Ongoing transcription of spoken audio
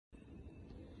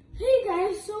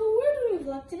guys, so we're doing a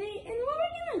vlog today, and what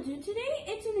we're gonna do today,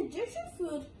 it's an Egyptian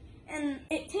food, and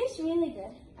it tastes really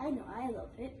good. I know, I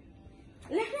love it.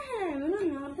 اللي احنا هنعمله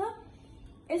النهارده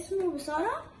اسمه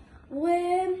بصارة،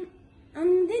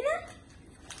 وعندنا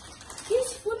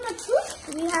كيس فول مدفوش.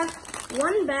 We have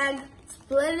one bag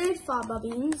split fava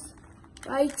beans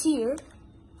right here,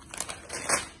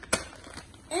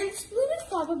 and split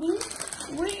fava beans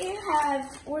we're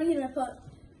gonna put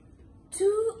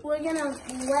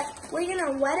we're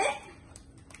gonna wet it,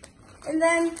 and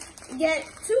then get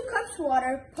 2 cups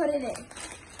water, put it in,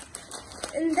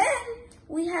 and then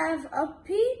we have a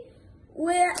pea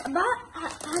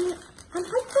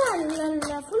هنحط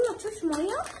الفول مدفوش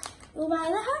ميه،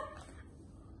 وبعدها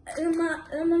لما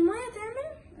الميه تعمل،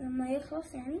 لما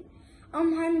يخلص يعني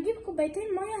هنجيب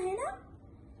كوبايتين ميه هنا،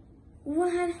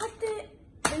 وهنحط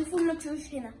الفول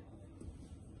مدفوش هنا،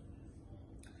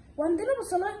 وعندنا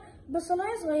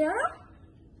بصلاية صغيرة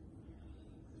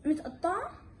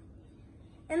متقطعة،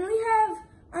 and we have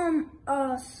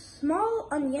a small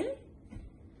onion,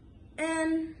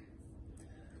 and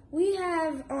we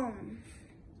have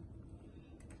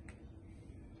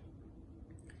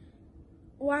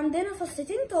وعندنا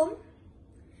فصتين توم.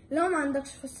 لو ما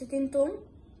عندكش فصتين توم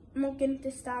ممكن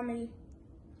تستعمل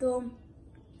توم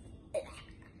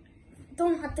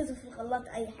حطيته في الخلاط،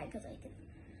 اي حاجة زي كده.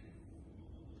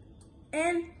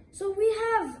 And so we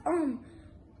have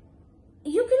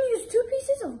you can use 2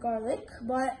 pieces of garlic,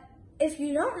 but if you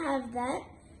don't have that,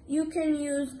 you can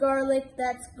use garlic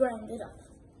that's grinded up.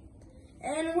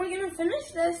 And we're gonna finish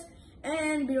this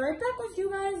and be right back with you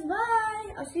guys. Bye.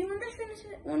 I'll see you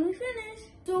when we finish.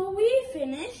 So we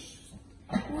finished.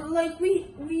 Like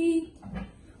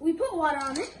we put water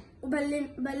on it.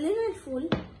 وبلينا الفول.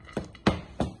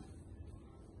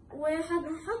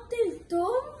 وهنحط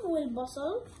الثوم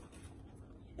والبصل.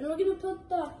 And we're gonna put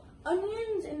the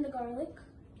onions and the garlic.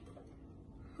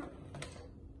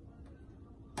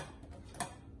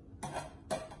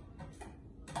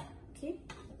 Okay.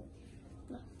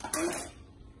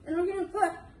 And we're gonna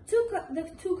put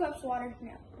 2 cups water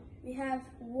now. We have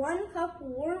 1 cup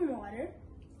warm water.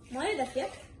 مية دافية.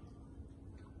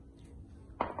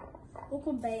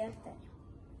 وكوباية تانية.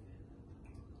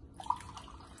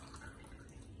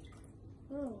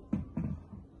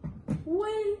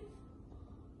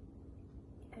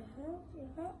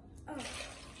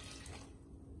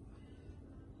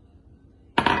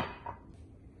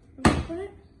 Put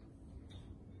it.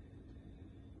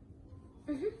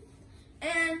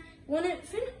 And when it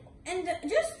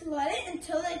just let it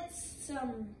until it's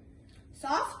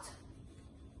soft.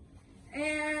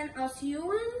 And I'll see you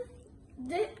when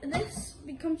this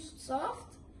becomes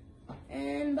soft.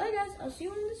 And bye guys, I'll see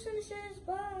you when this finishes.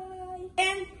 Bye.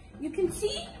 And you can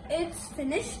see it's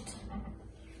finished.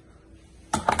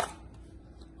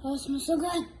 Oh, it smells so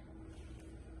good.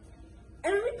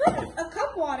 And we put a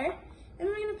cup water, and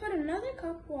we're gonna put another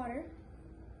cup water,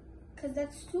 because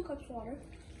that's 2 cups water.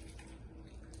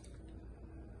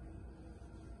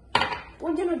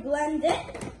 We're gonna blend it.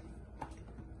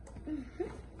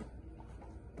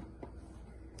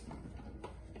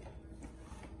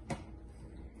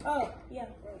 Oh, yeah,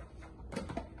 right.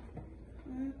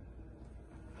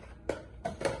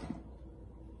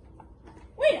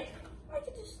 Wait, I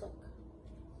could just look.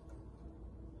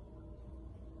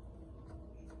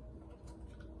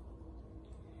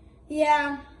 Yeah,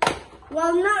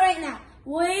 well, not right now.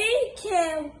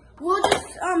 We'll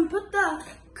just put the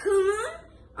cumin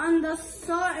on the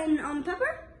salt and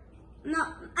pepper. No,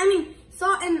 I mean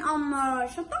salt and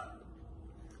شطة.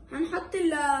 هنحط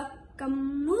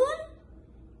الكمون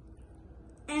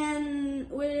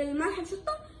والملح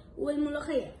بشطة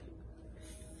والملوخية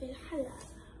في الحلة.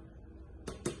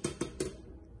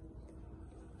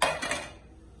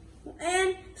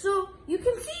 And so you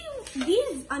can see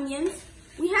these onions.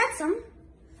 We had some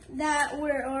that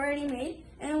were already made,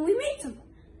 and we made some.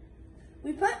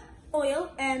 We put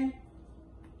oil and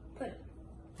put it.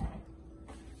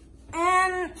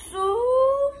 And so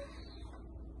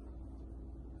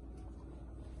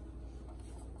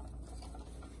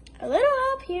a little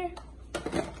help here.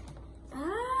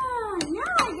 Ah,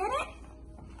 now I get it.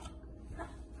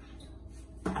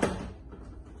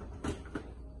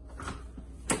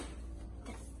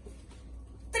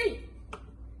 3,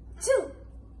 2,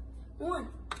 1.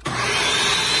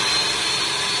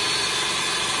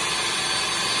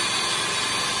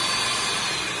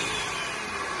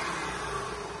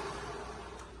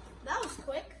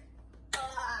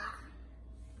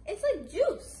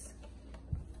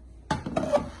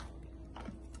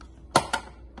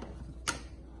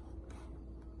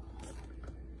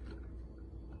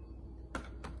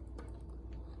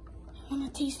 I'm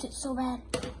gonna taste it so bad.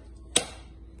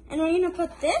 And we're gonna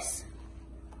put this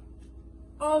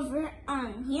over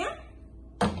on here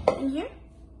and here.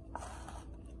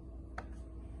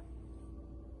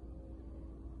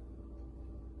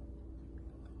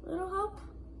 Little help.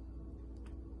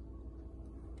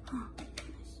 Huh,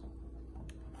 nice.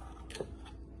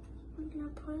 I'm gonna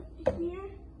put it here.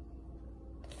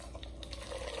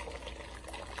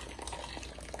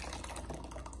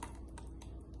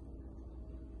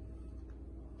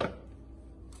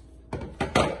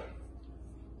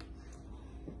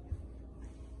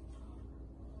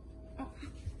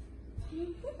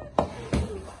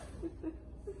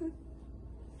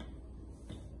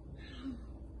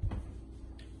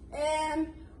 And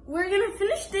we're gonna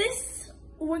finish this.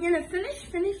 We're gonna finish.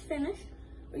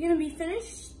 We're gonna be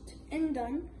finished and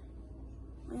done.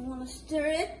 I wanna stir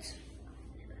it.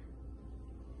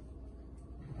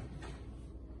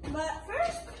 But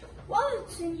first, while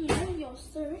it's in here, you'll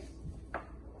stir it.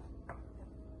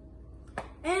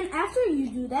 And after you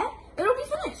do that, it'll be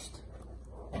finished.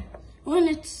 When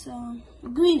it's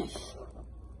greenish.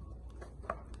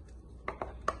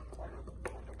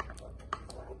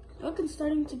 Look, it's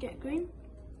starting to get green.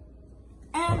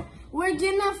 And we're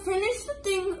gonna finish the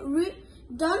thing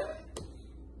done.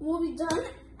 We'll be done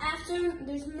after.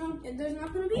 There's not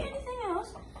gonna be anything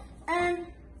else. And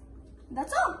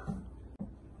that's all.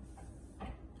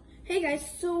 Hey guys,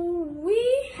 so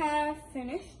we have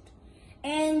finished.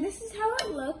 And this is how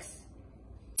it looks.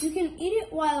 You can eat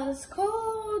it while it's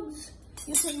cold.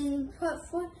 You can put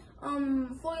foil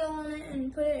on it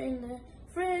and put it in the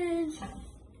fridge.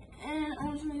 And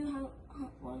I'll show you how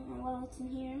while it's in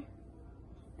here.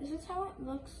 This is how it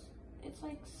looks. It's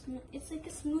like a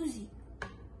smoothie.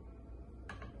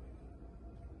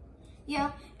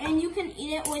 Yeah, and you can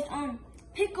eat it with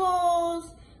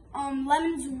pickles,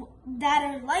 lemons that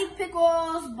are like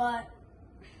pickles, but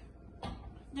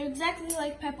they're exactly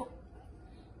like pickles,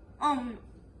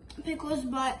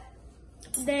 but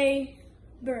they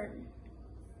burn.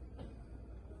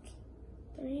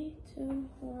 3, 2,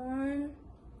 1.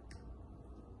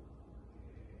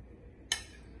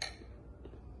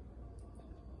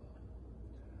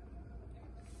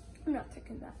 I'm not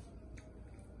taking that.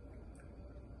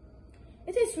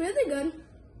 It tastes really good.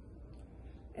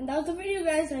 And that was the video,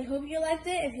 guys. I hope you liked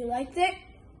it. If you liked it,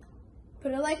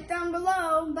 put a like down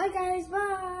below. Bye, guys.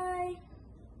 Bye.